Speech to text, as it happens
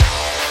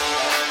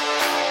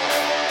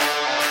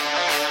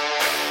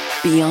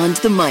Beyond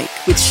the Mic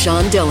with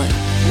Sean Dillon.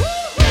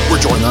 We're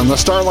joined on the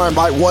star line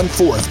by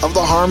 1/4 of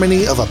the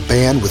harmony of a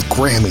band with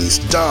Grammys,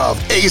 Dove,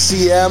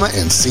 ACM,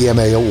 and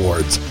CMA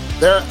awards.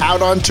 They're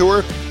out on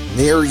tour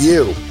near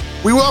you.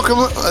 We welcome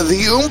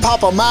the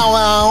Papa Mau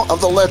Mau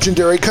of the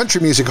legendary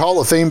Country Music Hall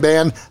of Fame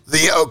band,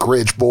 the Oak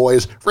Ridge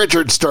Boys,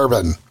 Richard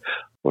Sterban.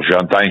 Well,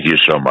 Sean, thank you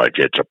so much.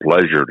 It's a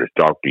pleasure to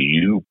talk to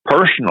you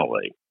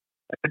personally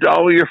and to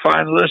all your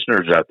fine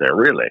listeners out there,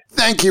 really.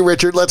 Thank you,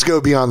 Richard. Let's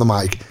go beyond the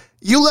mic.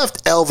 You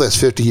left Elvis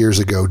 50 years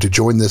ago to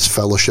join this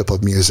fellowship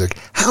of music.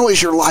 How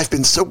has your life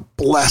been so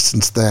blessed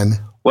since then?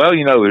 Well,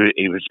 you know,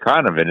 it was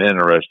kind of an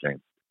interesting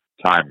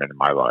time in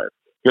my life.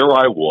 Here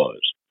I was,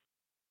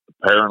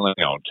 apparently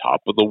on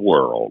top of the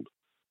world,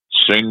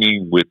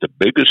 singing with the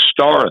biggest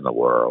star in the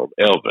world,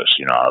 Elvis.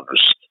 You know, I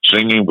was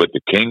singing with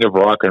the king of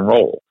rock and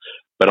roll.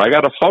 But I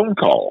got a phone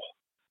call,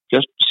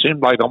 just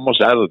seemed like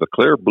almost out of the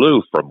clear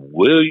blue, from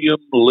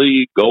William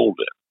Lee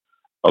Golden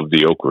of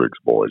the Oak Ridge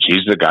Boys.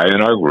 He's the guy in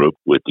our group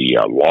with the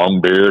long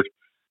beard.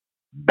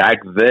 Back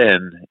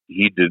then,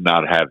 he did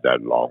not have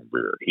that long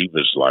beard. He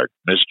was like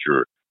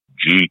Mr.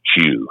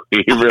 GQ.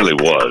 He really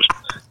was.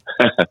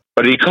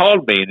 But he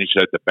called me and he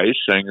said the bass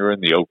singer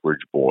in the Oak Ridge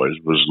Boys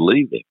was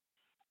leaving.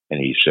 And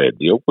he said,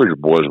 the Oak Ridge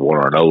Boys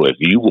want to know if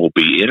you will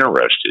be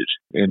interested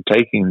in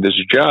taking this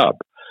job.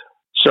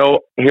 So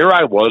here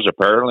I was,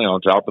 apparently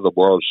on top of the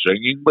world,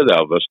 singing with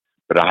Elvis,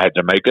 but I had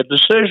to make a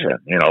decision,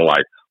 you know,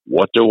 like,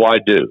 what do I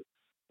do?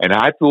 And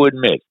I have to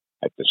admit,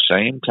 at the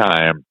same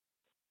time,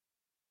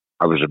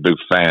 I was a big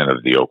fan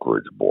of the Oak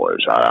Ridge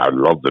Boys. I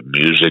loved the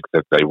music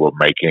that they were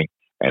making,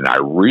 and I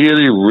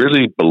really,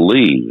 really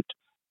believed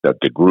that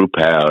the group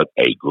had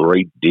a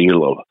great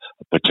deal of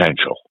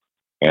potential,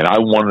 and I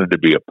wanted to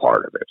be a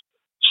part of it.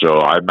 So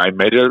I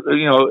made it,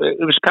 you know,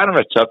 it was kind of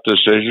a tough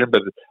decision,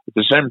 but at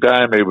the same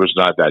time, it was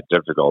not that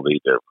difficult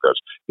either, because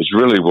it's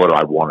really what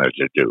I wanted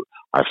to do.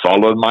 I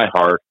followed my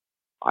heart,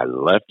 I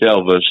left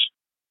Elvis,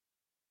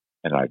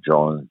 and I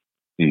joined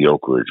the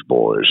Oak Ridge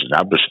Boys. And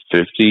that was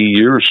 50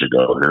 years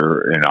ago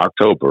here in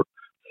October.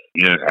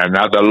 You know, and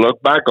now that I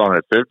look back on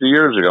it, 50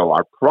 years ago, I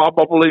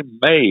probably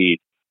made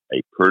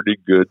a pretty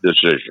good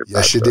decision.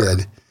 Yes, you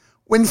did.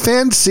 When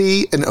fans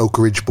see an Oak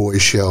Ridge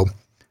Boys show,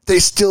 they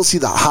still see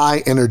the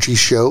high-energy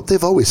show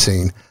they've always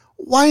seen.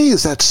 Why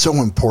is that so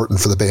important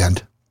for the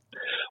band?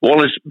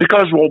 Well, it's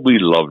because what we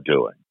love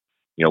doing.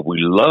 You know, we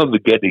love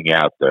getting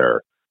out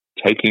there,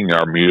 taking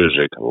our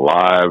music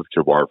live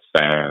to our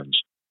fans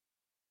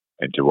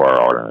and to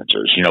our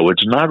audiences. You know,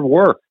 it's not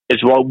work.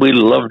 It's what we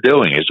love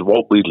doing. It's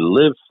what we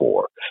live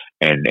for.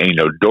 And you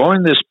know,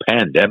 during this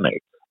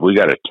pandemic, we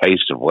got a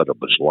taste of what it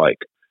was like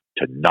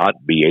to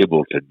not be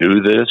able to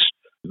do this.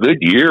 A good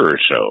year or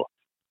so,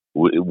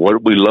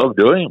 what we love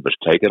doing was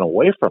taken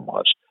away from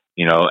us,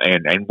 you know,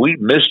 and we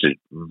missed it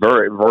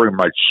very, very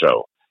much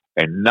so.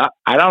 And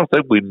I don't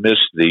think we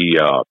missed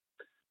the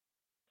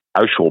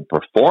actual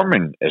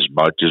performing as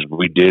much as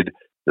we did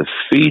the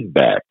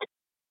feedback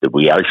that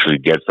we actually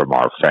get from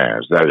our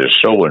fans. That is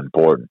so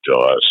important to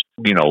us.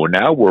 You know,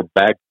 now we're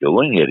back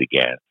doing it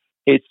again.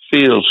 It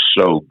feels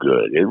so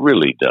good. It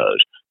really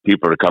does.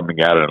 People are coming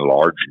out in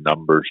large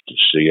numbers to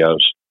see us,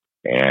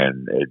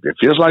 and it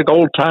feels like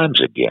old times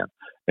again.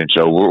 And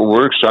so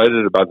we're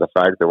excited about the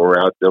fact that we're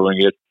out doing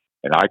it.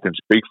 And I can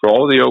speak for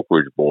all the Oak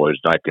Ridge Boys,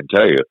 and I can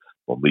tell you,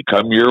 when we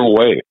come your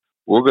way,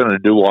 we're going to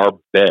do our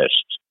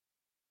best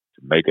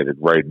to make it a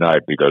great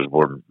night, because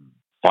we're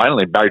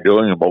finally back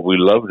doing what we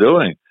love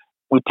doing.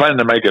 We plan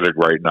to make it a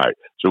great night.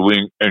 So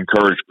we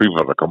encourage people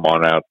to come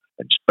on out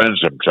and spend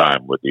some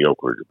time with the Oak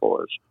Ridge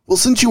Boys. Well,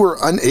 since you were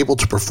unable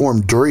to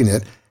perform during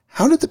it,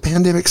 how did the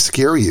pandemic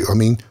scare you? I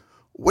mean,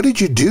 what did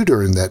you do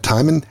during that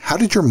time, and how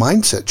did your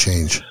mindset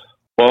change?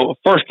 Well,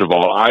 first of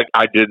all,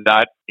 I did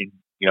not, you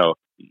know,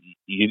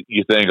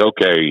 you think,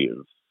 okay,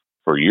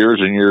 for years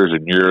and years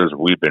and years,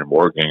 we've been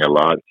working a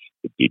lot.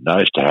 It'd be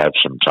nice to have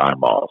some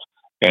time off.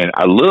 And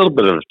a little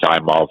bit of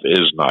time off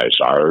is nice,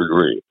 I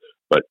agree.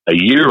 But a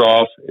year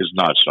off is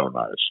not so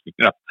nice. You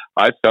know,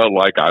 I felt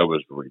like I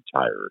was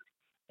retired.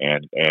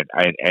 And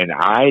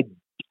I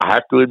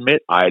have to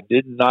admit, I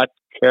did not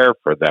care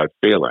for that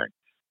feeling.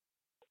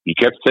 You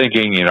kept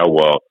thinking, you know,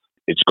 well,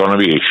 it's going to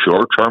be a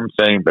short-term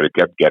thing, but it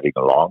kept getting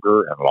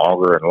longer and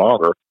longer and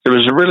longer. There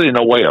was really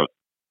no way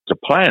to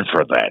plan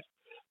for that.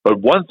 But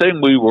one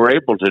thing we were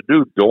able to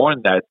do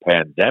during that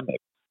pandemic,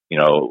 you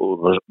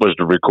know, was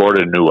to record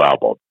a new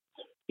album.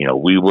 You know,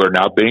 we were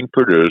now being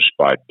produced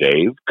by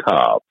Dave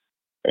Cobb,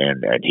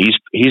 and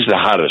he's the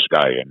hottest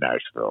guy in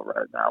Nashville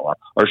right now,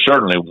 or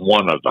certainly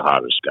one of the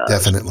hottest guys.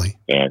 Definitely.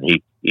 And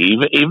he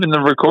even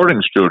the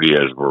recording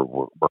studios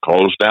were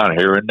closed down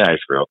here in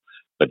Nashville.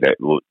 But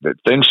that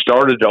things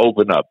started to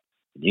open up,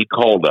 and he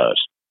called us,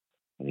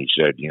 and he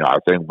said, you know, I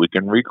think we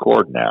can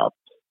record now.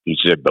 He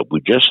said, but we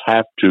just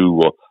have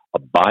to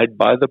abide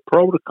by the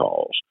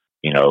protocols,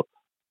 you know,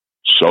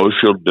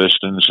 social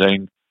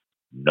distancing,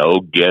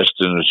 no guests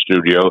in the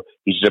studio.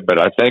 He said,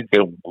 but I think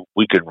that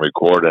we can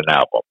record an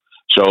album.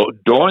 So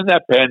during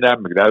that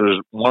pandemic, that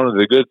was one of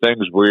the good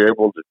things we were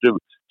able to do,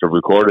 to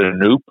record a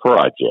new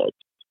project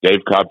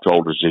Dave Cobb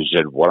told us, he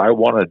said, what I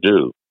want to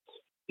do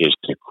is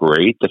to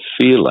create the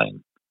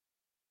feeling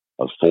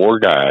of four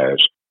guys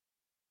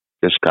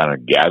just kind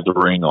of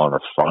gathering on a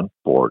front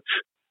porch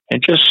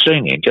and just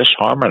singing, just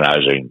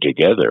harmonizing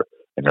together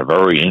in a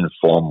very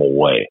informal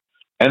way.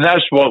 And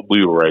that's what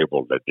we were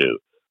able to do.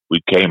 We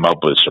came up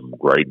with some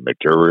great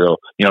material.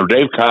 You know,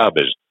 Dave Cobb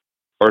is,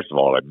 first of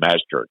all, a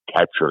master at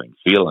capturing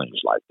feelings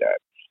like that.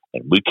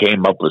 And we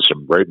came up with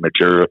some great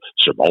material,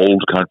 some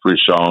old country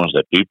songs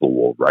that people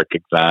will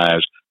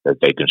recognize, that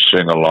they can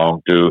sing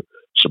along to,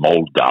 some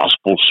old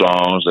gospel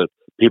songs that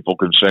people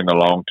can sing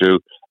along to.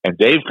 And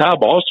Dave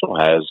Cobb also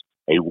has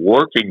a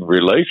working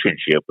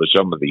relationship with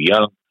some of the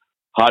young,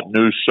 hot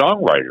new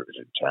songwriters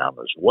in town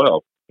as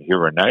well,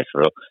 here in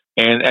Nashville.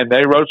 And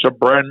they wrote some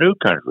brand new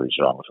country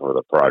songs for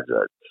the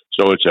project.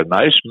 So it's a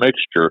nice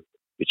mixture.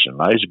 It's a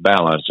nice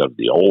balance of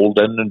the old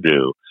and the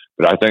new.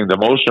 But I think the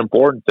most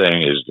important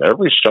thing is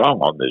every song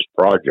on this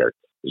project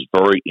is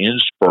very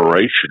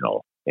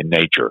inspirational in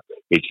nature.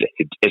 It's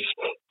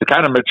the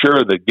kind of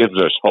material that gives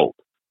us hope,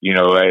 you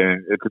know,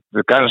 and it's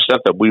the kind of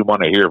stuff that we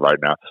want to hear right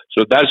now.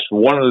 So that's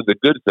one of the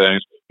good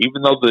things.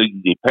 Even though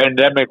the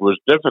pandemic was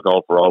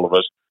difficult for all of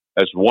us,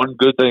 that's one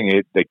good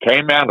thing that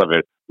came out of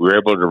it. We were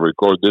able to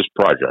record this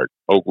project,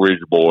 Oak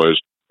Ridge Boys,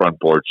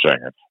 Front Porch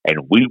Singing.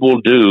 And we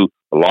will do,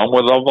 along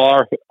with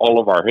all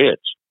of our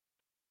hits,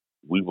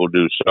 we will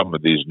do some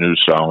of these new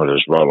songs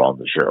as well on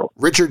the show.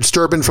 Richard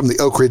Sturban from the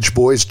Oak Ridge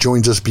Boys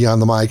joins us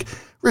beyond the mic.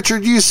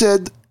 Richard, you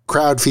said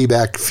crowd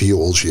feedback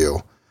fuels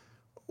you.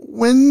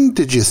 When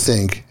did you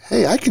think,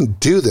 hey, I can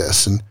do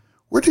this? And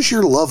where does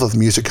your love of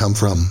music come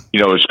from?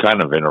 You know, it's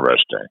kind of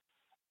interesting.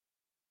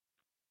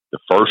 The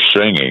first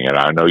singing, and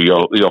I know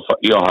you'll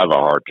have a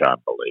hard time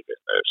believing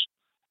this,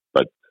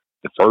 but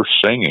the first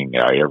singing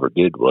I ever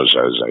did was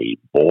as a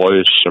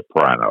boy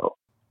soprano.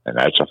 And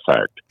that's a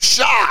fact.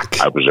 Shock!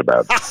 I was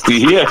about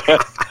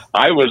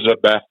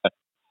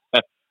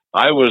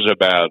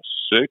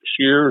 6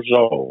 years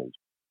old,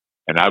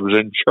 and I was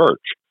in church.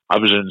 I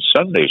was in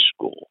Sunday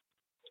school,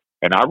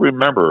 and I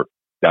remember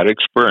that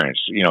experience,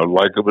 you know,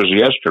 like it was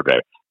yesterday.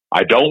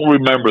 I don't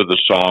remember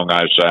the song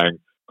I sang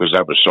because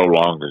that was so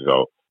long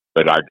ago,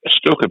 but I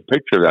still can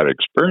picture that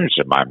experience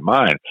in my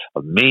mind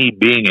of me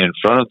being in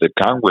front of the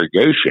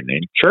congregation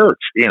in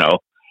church, you know.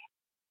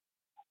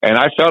 And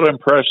I felt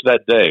impressed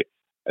that day,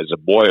 as a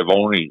boy of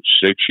only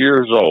 6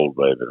 years old,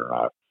 believe it or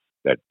not,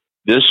 that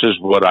this is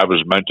what I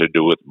was meant to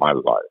do with my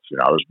life. You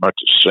know, I was meant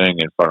to sing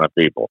in front of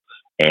people.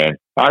 And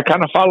I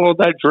kind of followed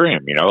that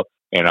dream, you know,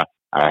 and I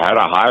had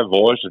a high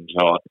voice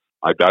until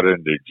I got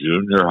into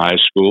junior high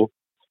school.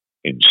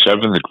 In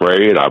 7th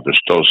grade, I was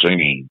still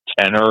singing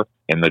tenor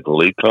in the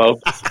Glee Club.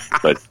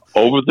 But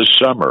over the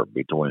summer,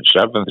 between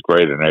 7th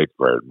grade and 8th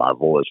grade, my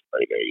voice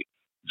made a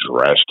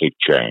drastic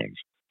change.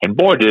 And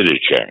boy, did it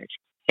change.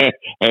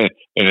 And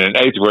in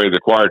 8th grade, the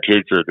choir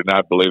teacher could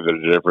not believe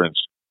the difference.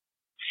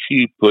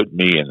 She put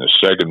me in the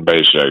second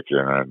bass section,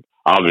 and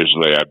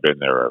obviously I've been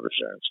there ever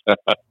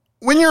since.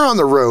 When you're on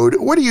the road,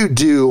 what do you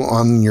do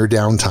on your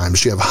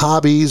downtimes? Do you have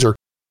hobbies, or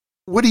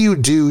what do you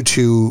do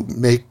to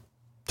make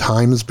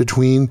times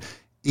between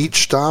each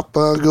stop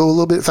go a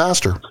little bit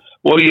faster?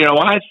 Well, you know,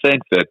 I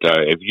think that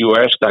if you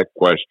ask that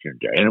question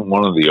to any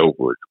one of the Oak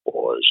Ridge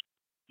Boys,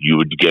 you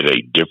would get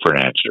a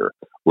different answer.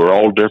 We're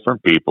all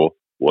different people.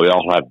 We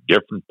all have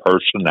different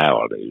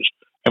personalities,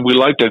 and we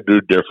like to do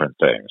different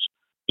things.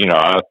 You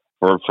know,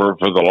 for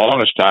the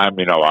longest time,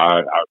 you know,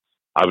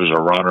 I was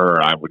a runner,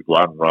 and I would go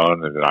out and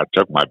run, and then I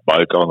took my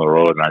bike on the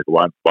road, and I'd go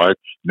out and bike.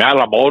 Now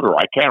that I'm older,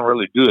 I can't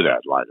really do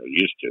that like I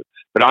used to.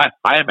 But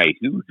I am a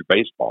huge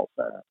baseball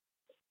fan,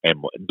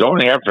 and during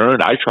the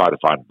afternoon, I try to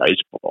find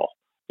baseball,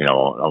 you know,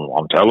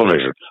 on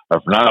television.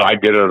 If not, I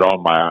get it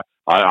on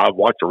I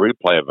watch a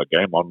replay of a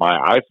game on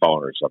my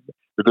iPhone or something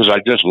because I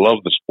just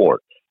love the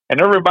sport. And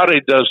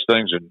everybody does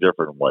things in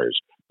different ways.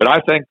 But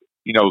I think,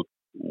 you know,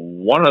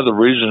 one of the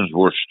reasons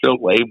we're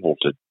still able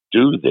to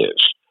do this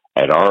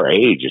at our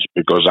age is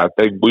because I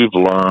think we've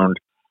learned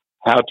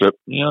how to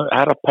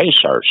pace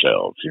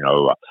ourselves. You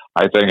know,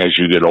 I think as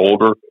you get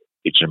older,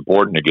 it's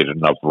important to get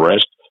enough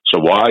rest.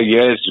 So while,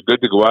 it's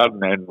good to go out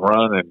and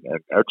run and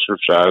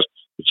exercise,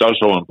 it's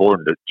also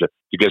important to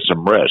get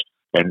some rest.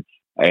 And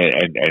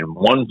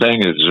one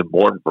thing that is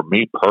important for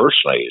me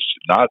personally is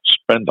to not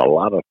spend a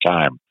lot of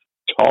time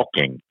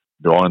talking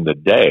during the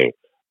day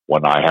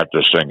when I have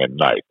to sing at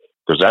night,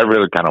 because that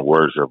really kind of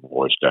wears your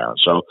voice down.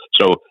 So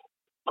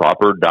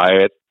proper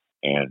diet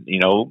and, you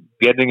know,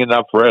 getting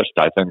enough rest,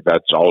 I think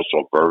that's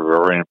also very,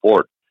 very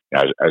important,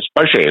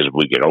 especially as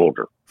we get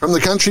older. From the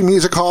Country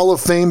Music Hall of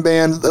Fame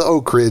band, the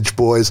Oak Ridge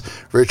Boys,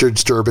 Richard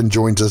Sturban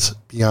joins us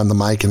beyond the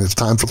mic, and it's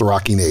time for the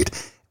Rocky Nate.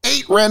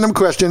 8 random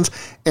questions.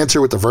 Answer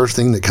with the first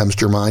thing that comes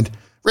to your mind.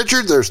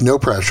 Richard, there's no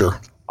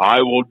pressure.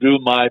 I will do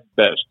my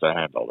best to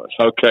handle this.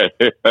 Okay.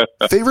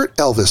 Favorite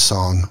Elvis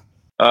song?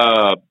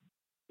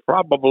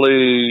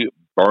 Probably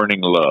Burning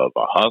Love.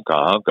 A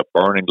hunk of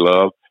Burning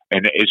Love.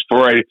 And it's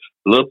for a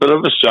little bit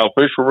of a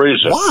selfish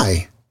reason.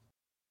 Why?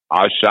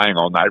 I sang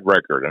on that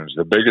record, and it's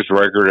the biggest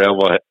record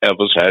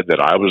Elvis had that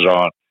I was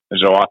on. And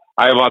so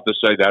I have to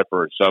say that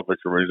for a selfish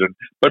reason,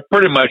 but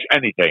pretty much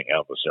anything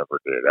Elvis ever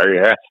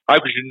did. How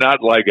could you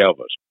not like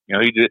Elvis? You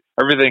know, he did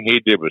everything he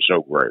did was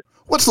so great.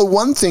 What's the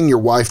one thing your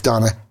wife,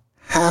 Donna,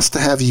 has to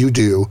have you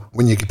do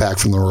when you get back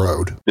from the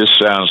road? This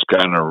sounds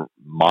kind of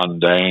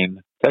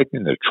mundane.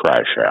 Taking the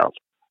trash out.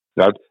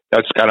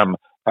 That's kind of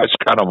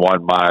one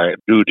of my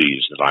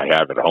duties that I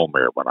have at home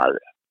here when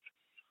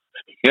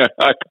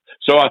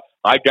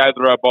I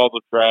gather up all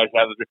the trash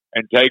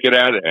and take it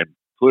out and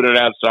put it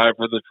outside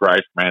for the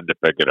trash man to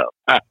pick it up.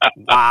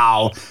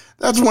 Wow.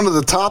 That's one of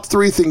the top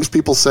 3 things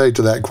people say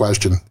to that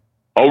question.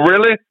 Oh,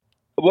 really?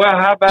 Well,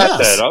 how about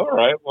Yes. that? All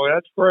right. Well,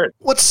 that's great.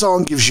 What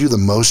song gives you the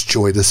most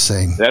joy to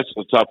sing? That's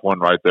the tough one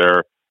right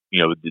there.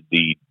 You know,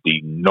 the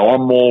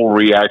normal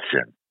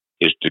reaction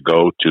is to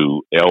go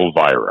to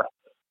Elvira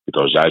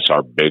because that's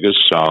our biggest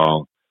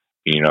song.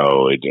 You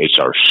know, it's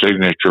our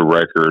signature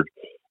record.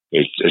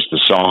 It's the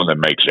song that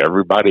makes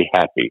everybody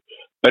happy.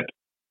 But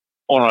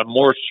on a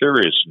more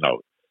serious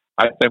note,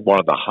 I think one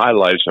of the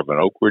highlights of an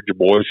Oak Ridge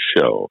Boys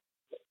show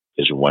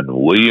is when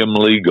William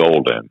Lee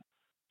Golden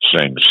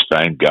sings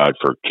Thank God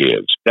for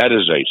Kids. That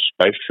is a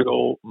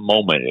special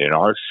moment in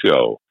our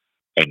show,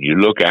 and you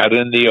look out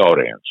in the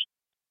audience,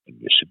 and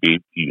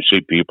you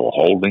see people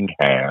holding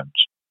hands.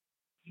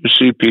 You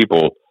see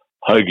people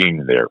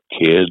hugging their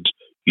kids.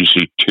 You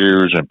see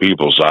tears in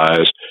people's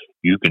eyes.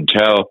 You can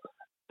tell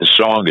the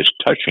song is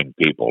touching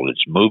people.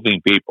 It's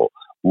moving people.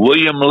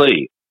 William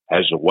Lee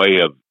has a way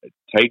of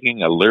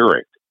taking a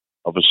lyric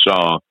of a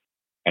song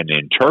and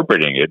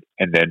interpreting it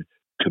and then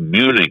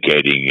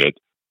communicating it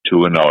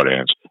to an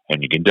audience.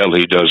 And you can tell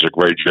he does a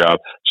great job.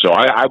 So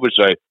I would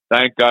say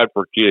Thank God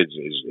for Kids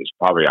is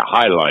probably a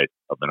highlight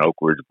of an Oak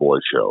Ridge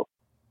Boys show.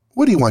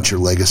 What do you want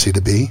your legacy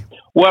to be?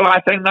 Well, I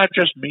think not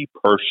just me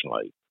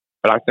personally,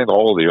 but I think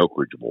all the Oak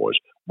Ridge Boys,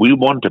 we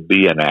want to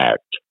be an act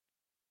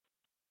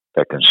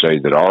that can say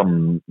that our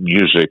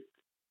music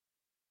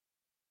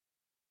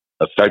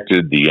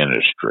affected the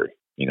industry.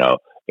 You know,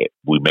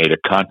 we made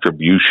a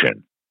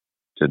contribution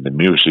to the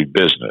music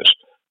business,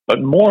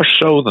 but more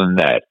so than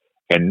that.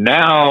 And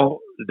now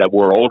that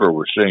we're older,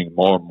 we're seeing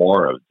more and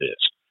more of this.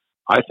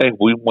 I think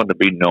we want to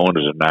be known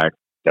as an act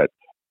that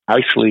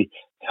actually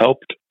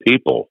helped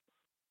people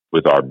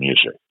with our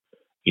music.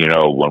 You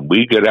know, when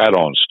we get out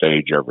on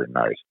stage every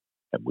night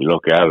and we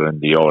look out in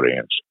the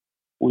audience,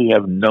 we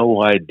have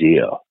no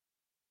idea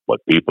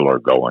what people are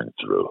going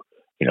through.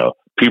 You know,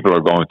 people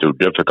are going through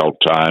difficult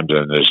times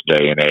in this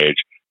day and age.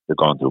 They're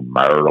going through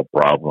marital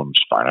problems,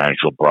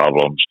 financial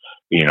problems,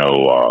 you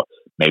know,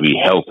 maybe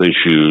health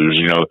issues.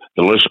 You know,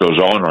 the list goes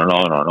on and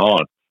on and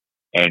on.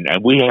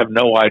 And we have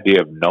no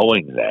idea of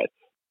knowing that.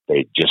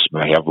 They just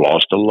may have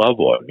lost a loved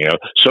one, you know,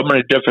 so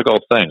many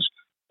difficult things.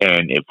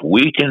 And if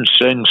we can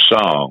sing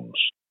songs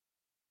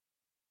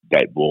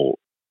that will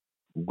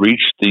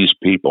reach these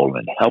people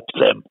and help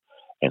them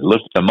and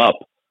lift them up,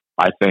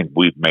 I think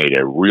we've made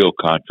a real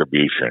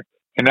contribution.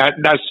 And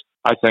that's,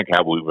 I think,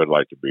 how we would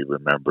like to be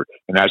remembered.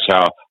 And that's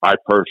how I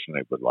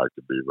personally would like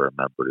to be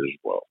remembered as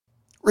well.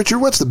 Richard,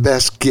 what's the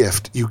best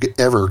gift you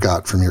ever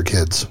got from your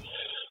kids?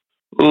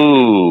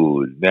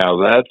 Ooh,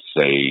 now that's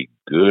a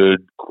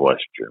good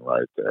question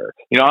right there.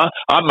 You know,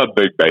 I'm a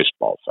big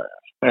baseball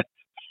fan.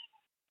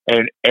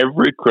 And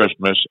every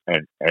Christmas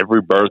and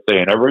every birthday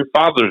and every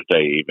Father's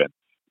Day even,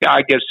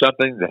 I get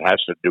something that has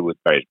to do with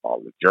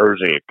baseball, the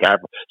jersey, a cap.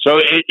 So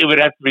it would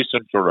have to be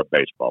some sort of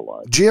baseball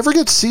line. Do you ever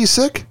get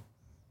seasick?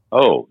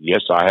 Oh,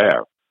 yes, I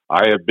have.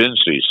 I have been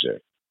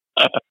seasick.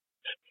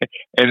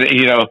 And,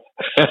 you know,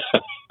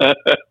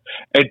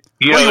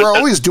 You're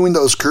always doing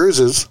those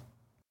cruises.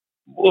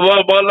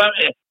 Well,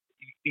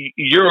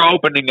 you're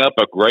opening up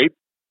a great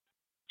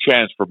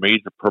chance for me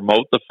to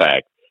promote the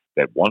fact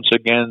that once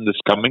again this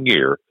coming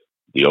year,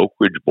 the Oak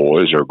Ridge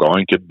Boys are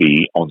going to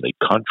be on the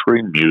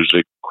Country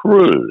Music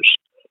Cruise.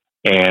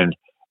 And,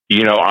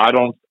 you know,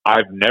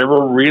 I've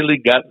never really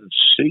gotten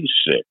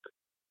seasick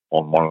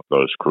on one of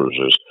those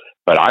cruises,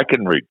 but I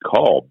can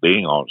recall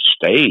being on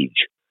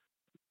stage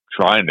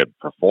trying to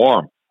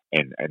perform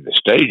and the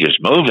stage is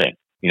moving,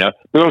 you know,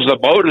 because the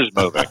boat is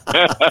moving.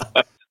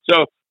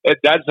 So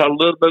that's a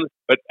little bit,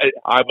 but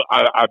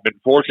I've been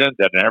fortunate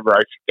that I never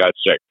actually got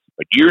sick.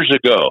 But years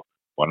ago,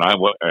 when I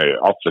went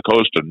off the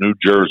coast of New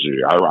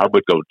Jersey, I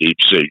would go deep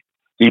sea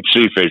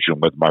fishing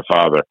with my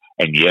father,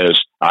 and yes,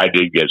 I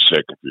did get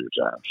sick a few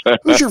times.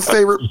 Who's your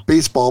favorite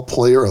baseball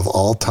player of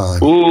all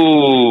time?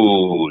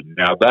 Ooh,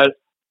 now that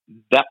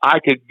I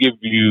could give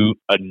you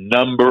a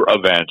number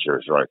of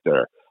answers right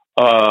there.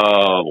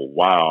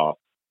 Wow,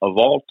 of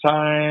all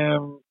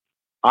time,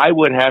 I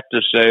would have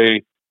to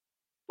say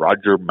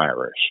Roger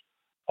Maris,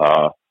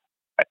 or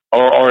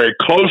a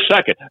close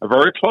second, a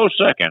very close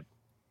second,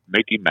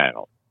 Mickey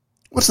Mantle.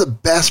 What's the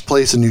best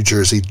place in New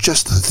Jersey,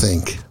 just to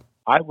think?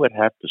 I would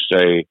have to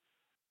say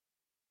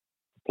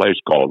a place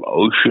called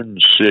Ocean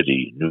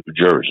City, New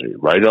Jersey,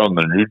 right on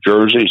the New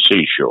Jersey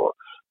seashore.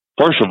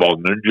 First of all,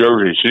 the New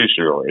Jersey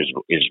seashore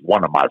is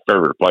one of my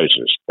favorite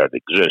places that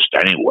exist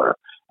anywhere.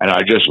 And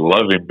I just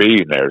love him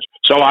being there.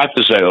 So I have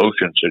to say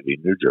Ocean City,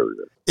 New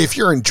Jersey. If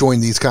you're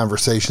enjoying these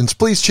conversations,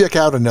 please check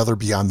out another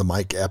Beyond the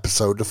Mic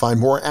episode to find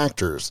more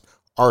actors,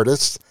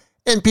 artists,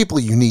 and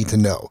people you need to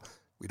know.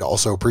 We'd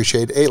also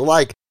appreciate a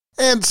like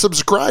and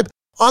subscribe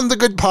on the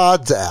Good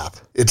Pods app.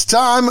 It's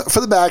time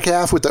for the back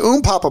half with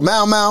the Papa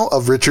Mau Mau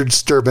of Richard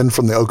Sturban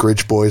from the Oak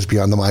Ridge Boys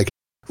Beyond the Mic.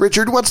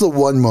 Richard, what's the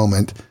one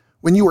moment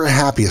when you were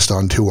happiest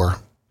on tour?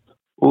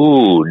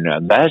 Ooh, now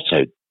that's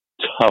a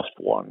tough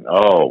one.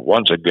 Oh,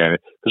 once again,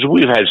 because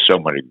we've had so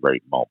many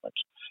great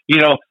moments. You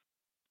know,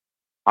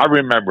 I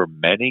remember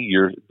many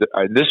years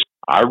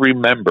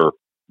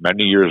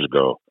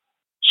ago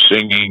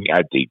singing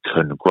at the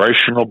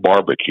Congressional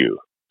Barbecue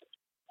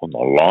on the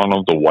lawn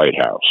of the White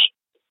House.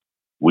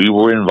 We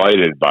were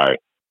invited by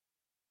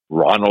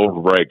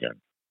Ronald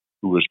Reagan,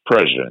 who was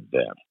president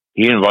then.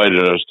 He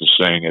invited us to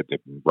sing at the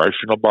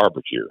Congressional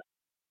Barbecue.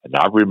 And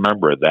I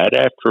remember that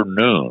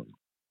afternoon,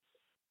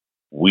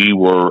 we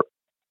were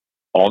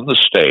on the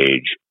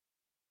stage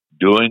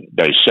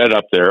they set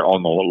up there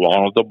on the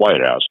lawn of the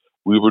White House.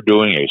 We were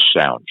doing a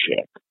sound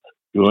check,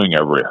 doing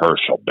a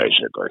rehearsal,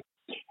 basically.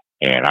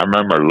 And I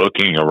remember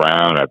looking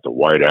around at the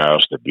White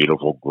House, the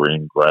beautiful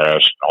green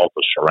grass, and all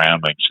the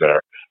surroundings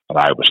there. And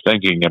I was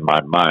thinking in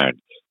my mind,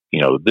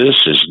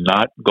 this is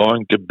not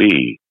going to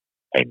be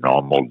a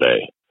normal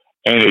day.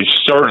 And it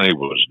certainly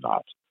was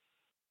not.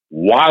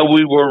 While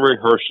we were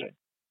rehearsing,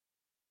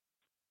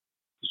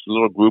 this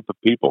little group of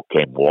people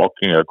came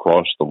walking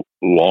across the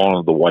lawn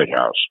of the White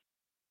House.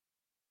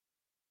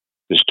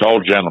 This tall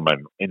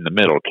gentleman in the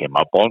middle came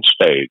up on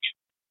stage,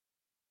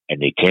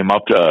 and he came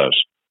up to us,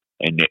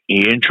 and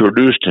he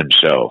introduced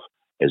himself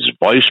as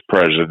Vice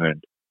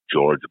President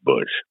George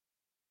Bush.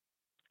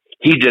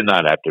 He did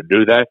not have to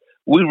do that.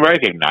 We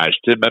recognized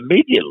him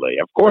immediately.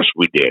 Of course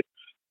we did.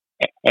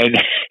 And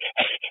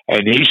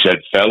he said,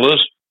 fellas,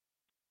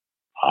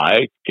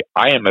 I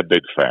am a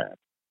big fan.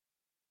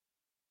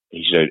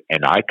 He said,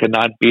 and I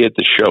cannot be at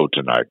the show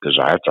tonight because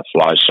I have to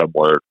fly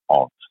somewhere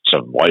on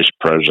some vice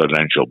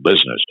presidential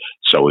business.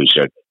 So he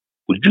said,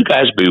 would you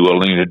guys be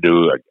willing to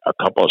do a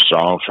couple of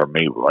songs for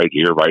me right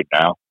here, right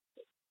now?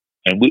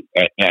 And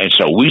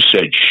so we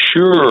said,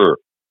 sure,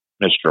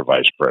 Mr.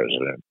 Vice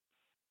President.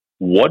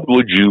 What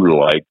would you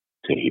like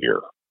to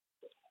hear?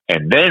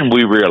 And then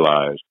we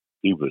realized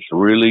he was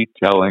really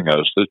telling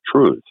us the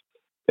truth,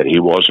 that he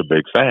was a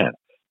big fan,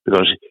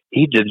 because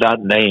he did not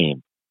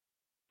name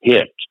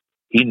hits.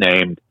 He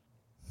named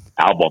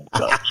album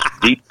cuts,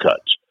 deep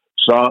cuts.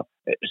 So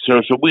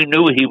we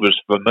knew he was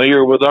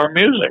familiar with our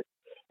music.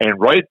 And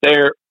right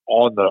there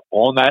on the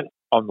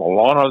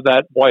lawn of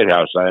that White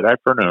House that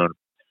afternoon,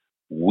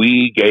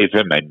 we gave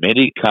him a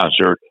mini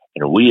concert,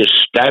 and we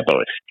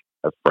established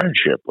a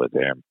friendship with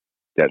him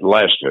that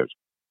lasted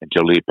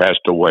until he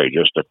passed away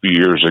just a few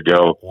years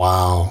ago.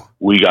 Wow.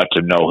 We got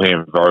to know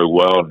him very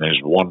well, and his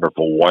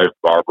wonderful wife,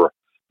 Barbara.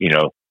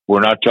 We're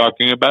not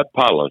talking about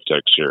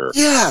politics here.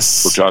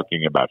 Yes. We're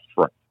talking about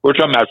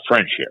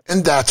friendship.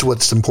 And that's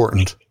what's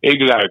important.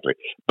 Exactly.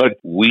 But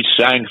we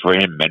sang for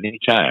him many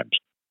times.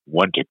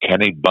 Went to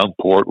Kenny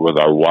Bunkport with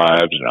our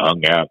wives and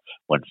hung out,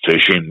 went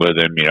fishing with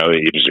him.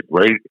 It was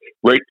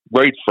a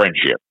great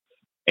friendship.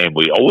 And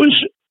we always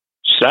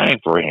sang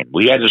for him.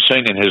 We had to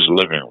sing in his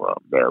living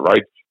room there,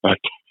 right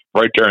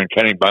there in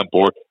Kenny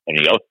Bunkport. And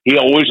he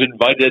always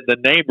invited the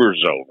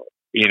neighbors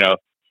over,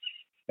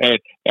 And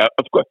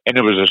of course, and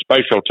it was a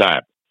special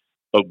time.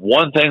 But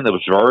one thing that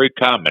was very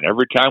common,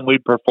 every time we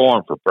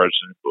performed for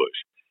President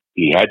Bush,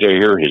 he had to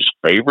hear his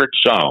favorite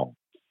song,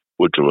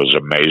 which was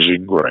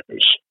Amazing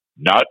Grace.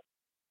 Not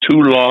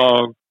too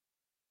long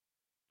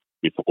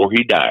before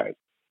he died,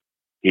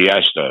 he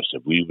asked us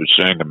if we would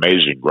sing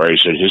Amazing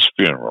Grace at his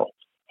funeral.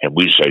 And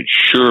we said,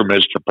 sure,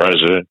 Mr.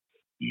 President,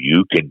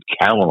 you can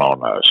count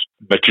on us.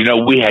 But,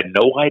 we had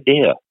no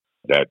idea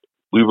that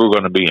we were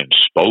going to be in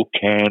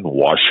Spokane,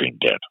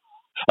 Washington,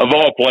 of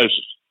all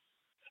places.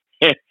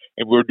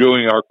 And we're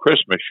doing our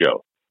Christmas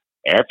show.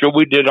 After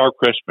we did our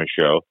Christmas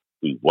show,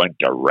 we went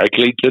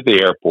directly to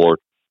the airport,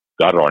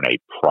 got on a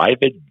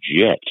private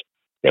jet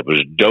that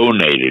was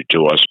donated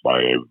to us by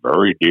a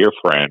very dear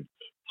friend,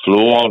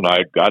 flew all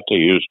night, got to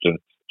Houston,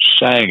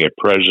 sang at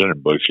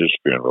President Bush's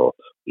funeral.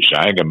 We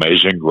sang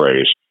Amazing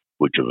Grace,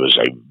 which was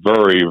a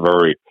very,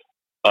 very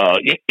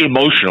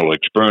emotional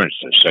experience,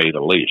 to say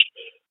the least.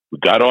 We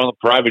got on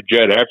the private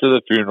jet after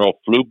the funeral,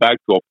 flew back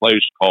to a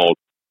place called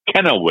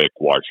Kennewick,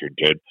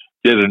 Washington,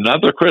 did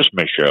another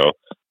Christmas show.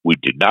 We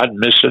did not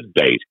miss a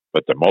date,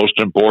 but the most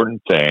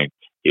important thing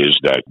is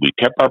that we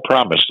kept our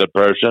promise to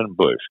President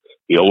Bush.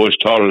 He always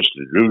taught us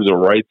to do the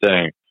right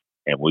thing,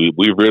 and we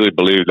really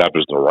believed that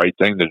was the right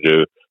thing to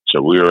do,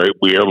 so we were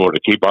able to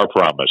keep our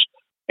promise.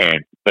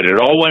 But it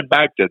all went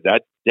back to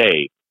that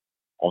day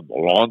on the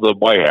lawn of the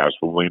White House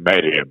when we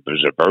met him. It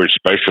was a very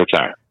special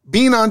time.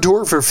 Being on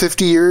tour for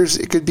 50 years,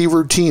 it could be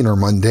routine or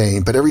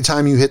mundane, but every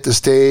time you hit the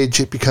stage,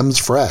 it becomes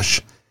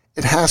fresh.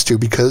 It has to,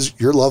 because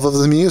your love of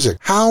the music.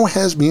 How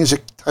has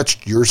music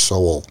touched your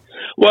soul?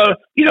 Well,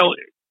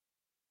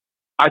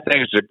 I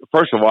think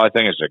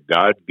it's a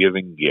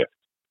God-given gift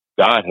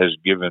God has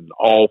given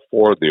all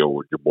four of the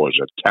Oakridge Boys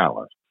a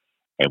talent,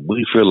 and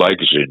we feel like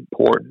it's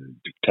important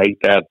to take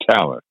that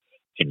talent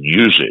and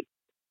use it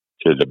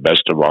to the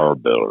best of our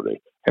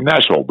ability. And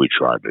that's what we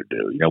try to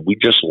do. We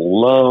just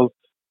love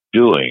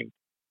doing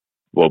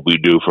what we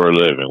do for a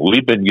living.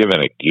 We've been given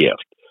a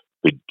gift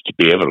to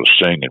be able to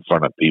sing in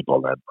front of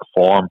people and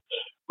perform.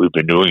 We've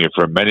been doing it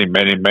for many,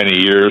 many, many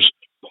years.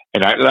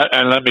 And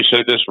let me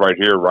say this right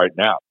here, right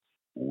now.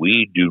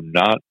 We do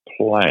not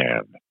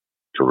plan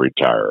to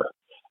retire.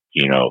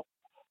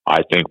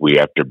 I think we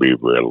have to be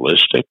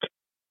realistic.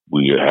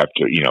 We have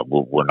to,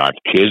 we're not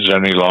kids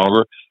any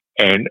longer.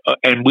 And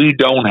we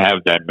don't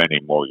have that many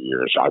more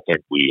years. I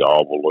think we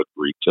all will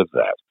agree to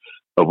that.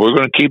 But we're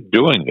going to keep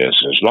doing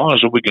this as long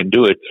as we can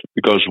do it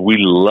because we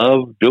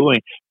love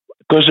doing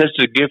because it's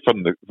a gift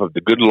from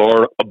the good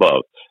Lord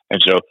above.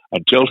 And so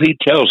until he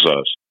tells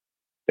us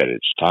that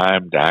it's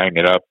time to hang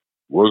it up,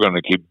 we're going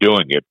to keep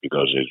doing it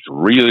because it's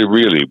really,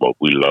 really what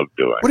we love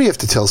doing. What do you have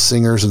to tell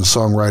singers and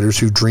songwriters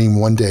who dream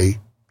one day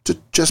to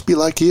just be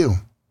like you?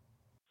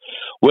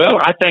 Well,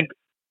 I think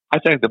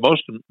the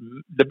best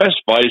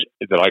advice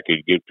that I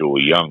could give to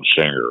a young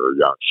singer or a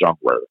young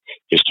songwriter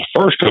is to,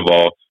 first of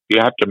all, you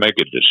have to make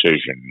a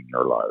decision in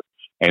your life.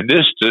 And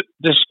this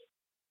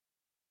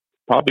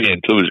probably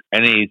includes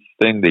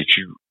anything that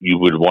you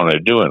would want to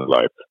do in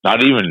life,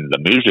 not even the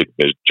music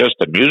business, just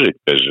the music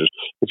business.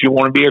 If you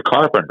want to be a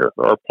carpenter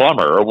or a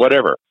plumber or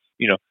whatever,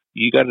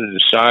 you got to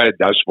decide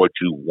that's what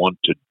you want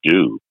to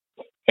do.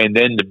 And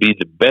then to be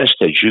the best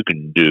that you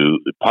can do,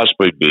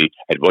 possibly be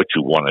at what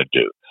you want to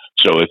do.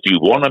 So if you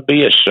want to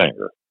be a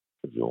singer,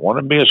 if you want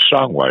to be a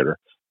songwriter,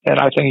 then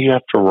I think you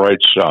have to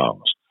write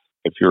songs.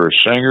 If you're a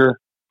singer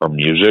or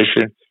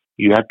musician,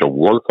 you have to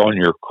work on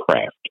your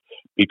craft,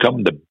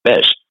 become the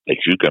best that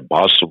you can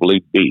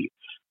possibly be,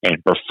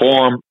 and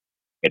perform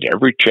at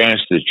every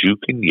chance that you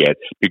can get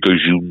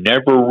because you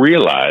never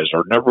realize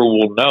or never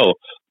will know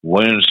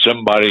when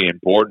somebody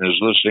important is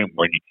listening,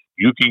 when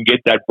you can get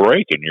that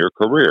break in your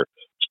career.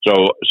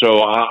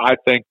 So I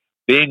think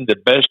being the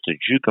best that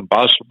you can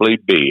possibly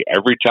be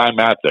every time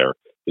out there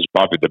is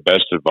probably the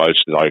best advice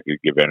that I could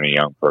give any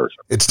young person.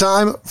 It's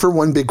time for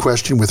One Big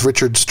Question with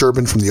Richard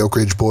Sturban from the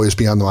Oakridge Boys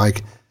Beyond the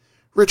Mic.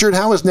 Richard,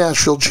 how has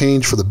Nashville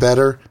changed for the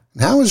better,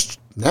 and how has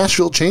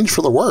Nashville changed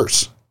for the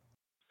worse?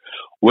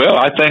 Well,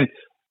 I think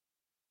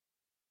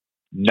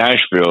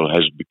Nashville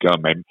has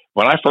become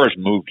when I first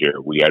moved here,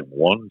 we had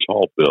one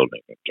tall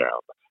building in town.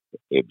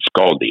 It's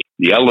called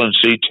the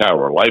LNC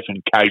Tower, Life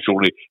and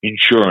Casualty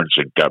Insurance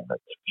and Company.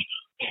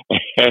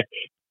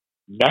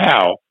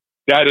 Now,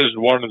 that is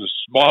one of the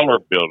smaller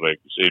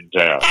buildings in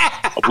town.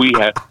 We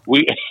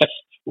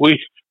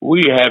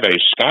have a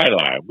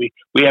skyline. We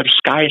have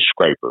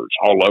skyscrapers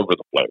all over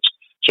the place.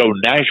 So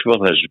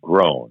Nashville has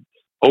grown.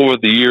 Over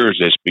the years,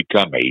 it's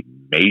become a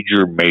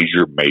major,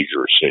 major,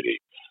 major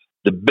city.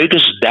 The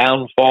biggest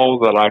downfall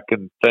that I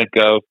can think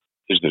of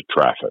is the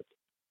traffic.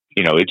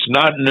 It's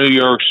not New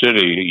York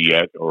City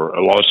yet or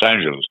Los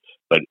Angeles,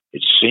 but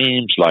it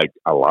seems like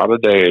a lot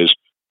of days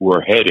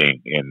we're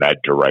heading in that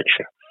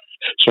direction.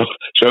 So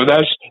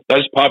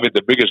that's probably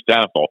the biggest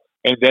downfall.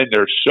 And then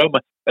there's so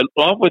much,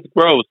 along with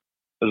growth,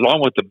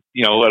 along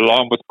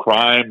with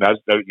crime.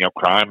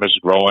 Crime is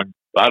growing.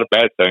 A lot of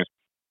bad things.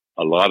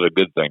 A lot of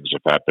good things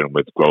have happened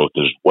with growth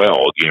as well.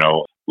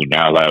 We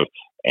now have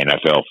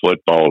NFL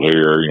football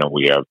here.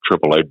 We have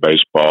AAA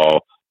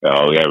baseball.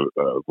 We have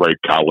a great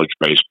college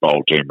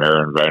baseball team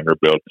here in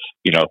Vanderbilt.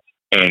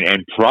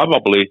 And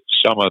probably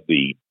some of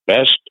the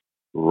best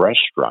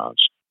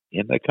restaurants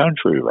in the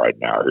country right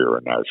now here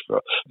in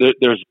Nashville.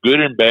 There's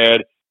good and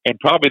bad, and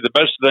probably the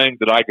best thing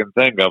that I can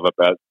think of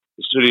about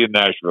the city of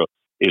Nashville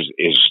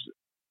is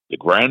the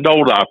Grand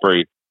Ole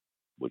Opry,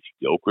 which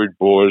the Oakridge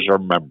Boys are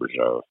members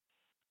of,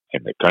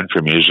 and the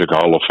Country Music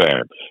Hall of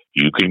Fame.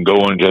 You can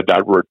go into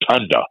that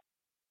rotunda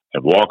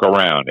and walk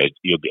around.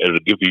 It'll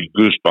give you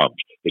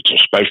goosebumps. It's a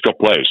special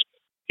place.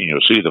 And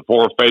you'll see the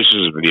four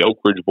faces of the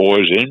Oakridge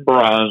Boys in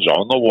bronze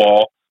on the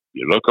wall.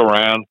 You look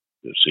around,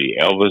 you'll see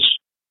Elvis,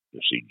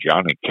 you'll see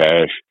Johnny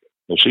Cash,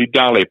 you'll see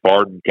Dolly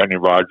Parton, Kenny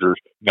Rogers.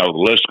 The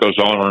list goes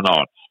on and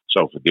on.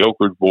 So for the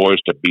Oakridge Boys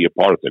to be a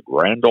part of the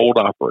Grand Ole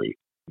Opry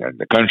and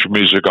the Country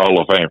Music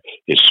Hall of Fame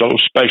is so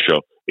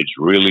special, it's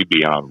really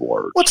beyond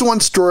words. What's one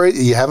story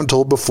that you haven't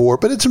told before,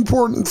 but it's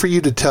important for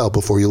you to tell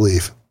before you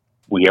leave?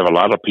 We have a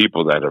lot of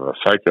people that have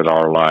affected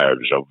our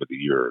lives over the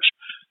years.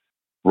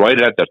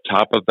 Right at the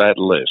top of that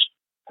list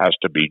has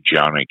to be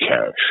Johnny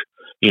Cash.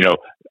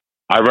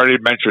 I already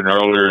mentioned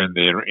earlier in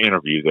the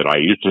interview that I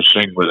used to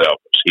sing with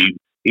Elvis.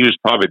 He was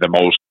probably the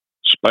most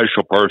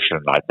special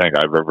person I think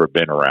I've ever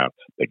been around.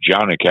 But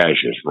Johnny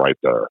Cash is right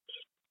there.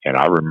 And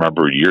I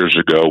remember years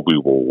ago we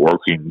were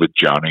working with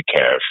Johnny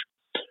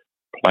Cash,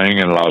 playing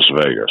in Las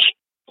Vegas.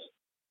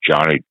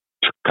 Johnny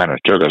kind of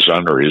took us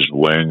under his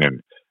wing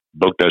and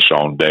booked us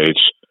on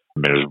dates.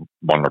 His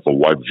wonderful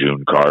wife,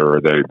 June Carter,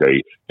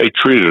 they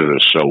treated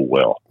us so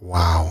well.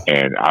 Wow.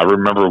 And I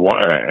remember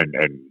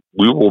and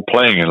we were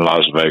playing in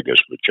Las Vegas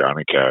with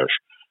Johnny Cash.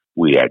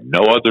 We had no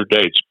other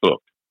dates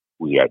booked.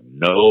 We had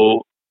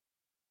no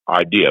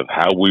idea of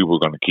how we were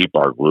going to keep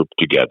our group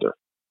together.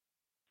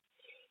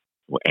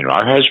 And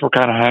our heads were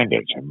kind of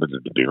hanging,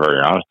 to be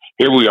very honest.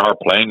 Here we are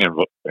playing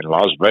in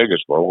Las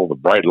Vegas with all the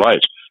bright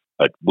lights.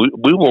 But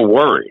we were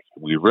worried.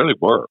 We really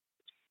were.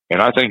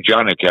 And I think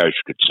Johnny Cash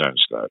could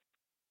sense that.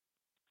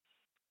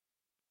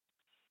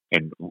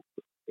 And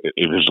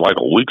it was like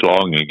a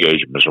week-long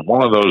engagement. So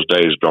one of those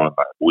days during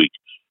that week,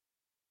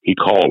 he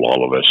called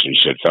all of us. He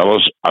said,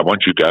 fellas, I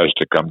want you guys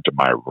to come to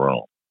my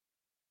room.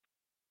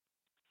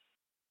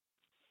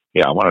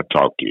 Yeah, I want to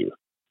talk to you.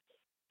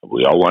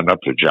 We all went up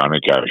to Johnny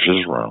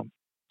Cash's room.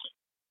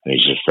 And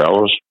he said,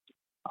 fellas,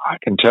 I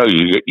can tell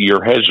you that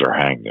your heads are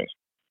hanging.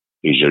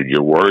 He said,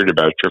 you're worried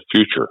about your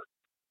future.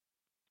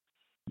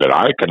 But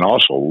I can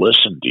also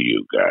listen to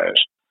you guys.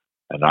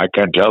 And I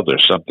can tell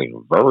there's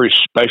something very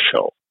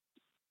special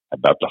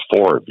about the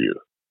four of you.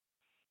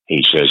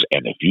 He says,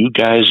 and if you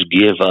guys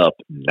give up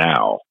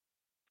now,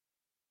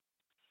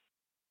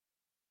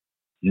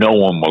 no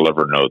one will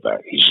ever know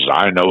that. He says,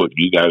 I know it,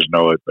 you guys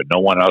know it, but no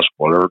one else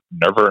will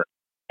never,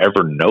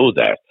 ever know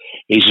that.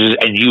 He says,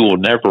 and you will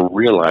never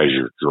realize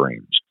your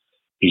dreams.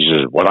 He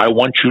says, what I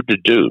want you to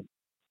do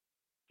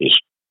is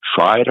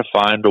try to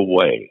find a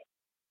way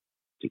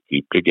to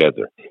keep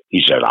together.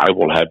 He said, I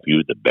will help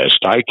you the best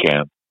I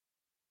can.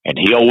 And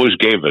he always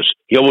paid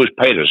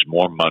us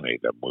more money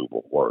than we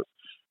were worth.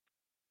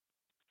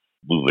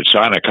 We would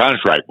sign a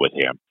contract with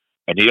him,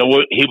 and he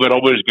would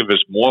always give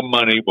us more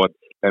money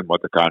than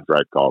what the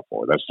contract called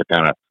for. That's the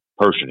kind of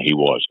person he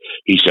was.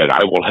 He said,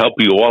 I will help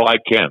you all I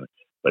can,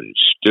 but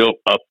it's still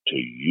up to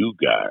you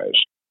guys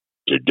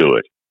to do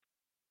it.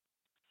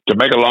 To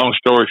make a long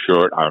story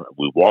short,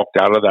 we walked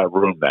out of that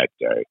room that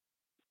day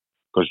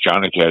because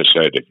Johnny Cash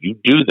said, if you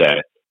do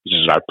that, he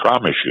says, I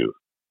promise you,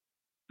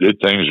 good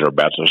things are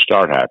about to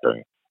start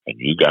happening, and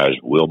you guys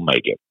will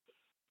make it.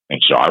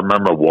 And so I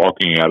remember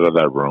walking out of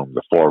that room,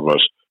 the four of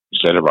us,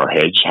 instead of our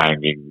heads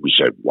hanging, we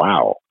said,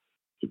 wow,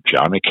 if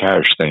Johnny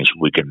Cash thinks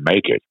we can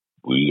make it,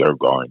 we are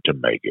going to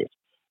make it.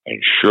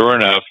 And sure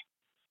enough,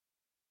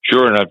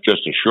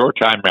 just a short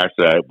time after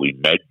that, we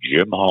met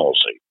Jim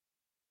Halsey,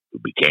 who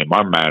became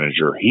our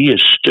manager. He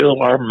is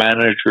still our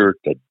manager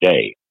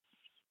today.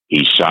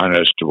 He signed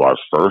us to our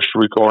first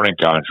recording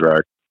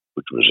contract,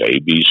 which was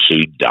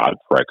ABC Dot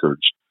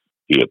Records.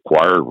 He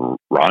acquired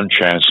Ron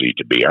Chansey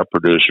to be our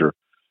producer.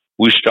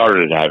 We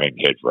started having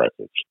hit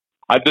records.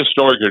 This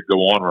story could go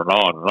on and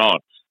on and on.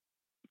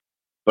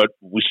 But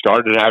we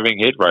started having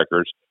hit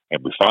records,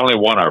 and we finally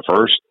won our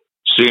first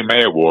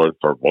CMA award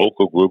for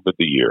Vocal Group of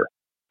the Year.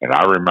 And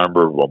I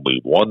remember when we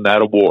won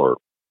that award,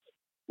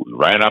 we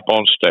ran up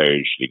on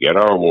stage to get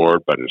our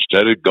award, but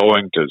instead of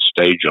going to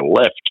stage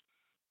left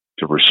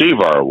to receive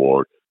our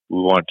award,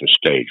 we went to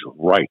stage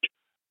right,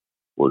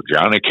 where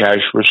Johnny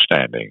Cash was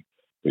standing,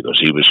 because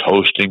he was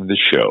hosting the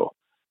show.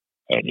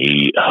 And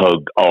he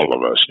hugged all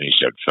of us, and he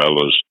said,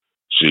 fellas,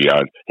 see,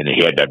 and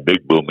he had that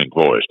big booming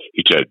voice.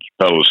 He said,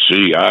 fellas,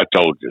 see, I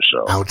told you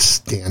so.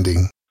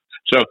 Outstanding.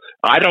 So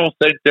I don't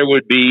think there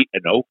would be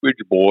an Oak Ridge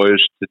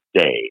Boys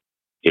today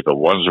if it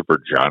wasn't for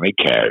Johnny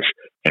Cash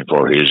and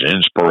for his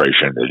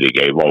inspiration that he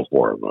gave all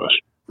four of us.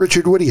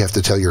 Richard, what do you have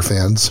to tell your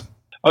fans?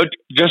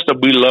 Just that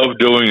we love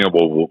doing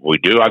what we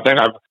do. I think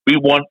we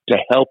want to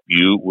help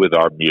you with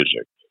our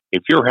music.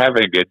 If you're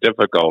having a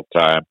difficult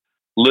time,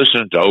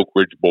 listen to Oak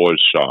Ridge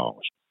Boys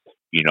songs.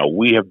 You know,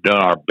 we have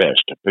done our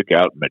best to pick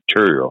out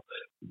material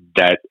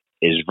that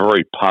is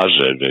very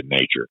positive in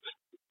nature,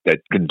 that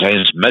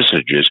contains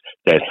messages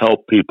that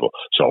help people.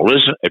 So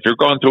listen, if you're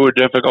going through a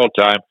difficult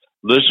time,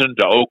 listen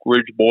to Oak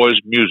Ridge Boys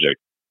music,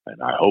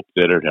 and I hope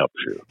that it helps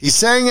you. He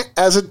sang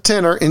as a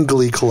tenor in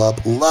Glee Club,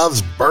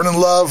 loves Burnin'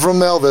 Love from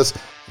Elvis,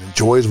 and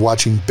enjoys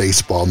watching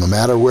baseball no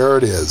matter where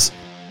it is.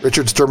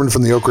 Richard Sturman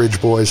from the Oak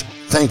Ridge Boys,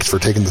 thanks for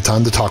taking the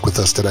time to talk with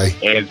us today.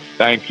 And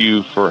thank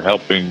you for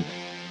helping,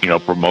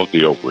 promote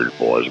the Oak Ridge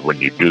Boys. When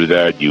you do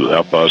that, you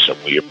help us, and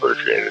we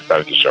appreciate it.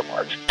 Thank you so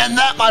much. And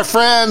that, my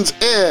friends,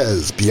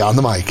 is Beyond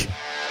the Mic.